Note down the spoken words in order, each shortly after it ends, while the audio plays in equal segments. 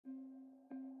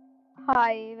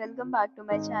Hi, welcome back to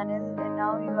my channel, and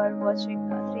now you are watching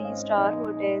a 3-star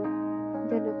hotel.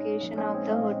 The location of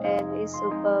the hotel is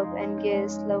superb and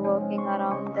guests love walking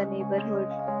around the neighborhood.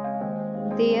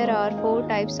 There are 4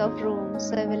 types of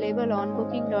rooms available on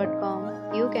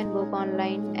booking.com. You can book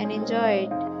online and enjoy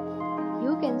it.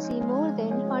 You can see more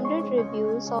than 100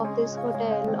 reviews of this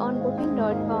hotel on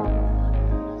booking.com.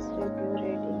 Its review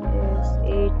rating is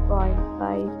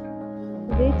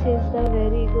 8.5, which is the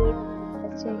very good.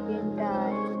 The check-in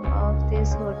time of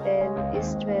this hotel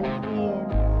is 12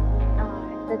 p.m.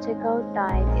 and the checkout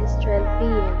time is 12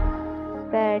 p.m.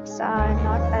 Pets are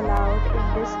not allowed in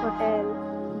this hotel.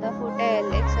 The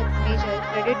hotel accepts major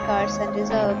credit cards and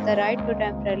reserves the right to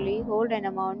temporarily hold an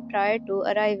amount prior to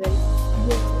arrival.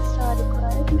 Guests are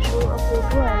required to show a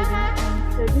photo ID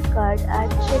and credit card at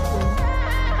check-in.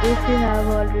 If you have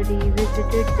already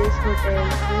visited this hotel,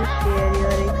 please share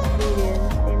your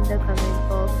experience in the comment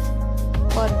box.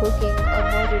 For booking or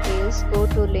more details, go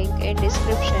to link in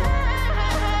description.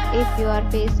 If you are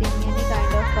facing any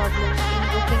kind of problem in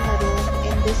booking a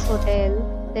room in this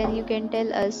hotel, then you can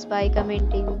tell us by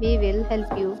commenting. We will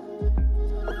help you.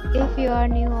 If you are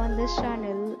new on this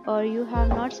channel or you have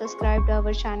not subscribed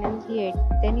our channel yet,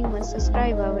 then you must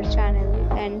subscribe our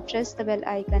channel and press the bell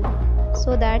icon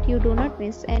so that you do not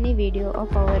miss any video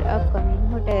of our upcoming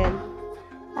hotel.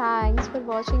 Thanks for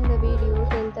watching the video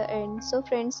till the end. So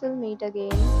friends, will meet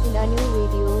again in a new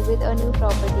video with a new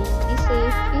property. Be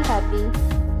safe, be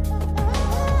happy.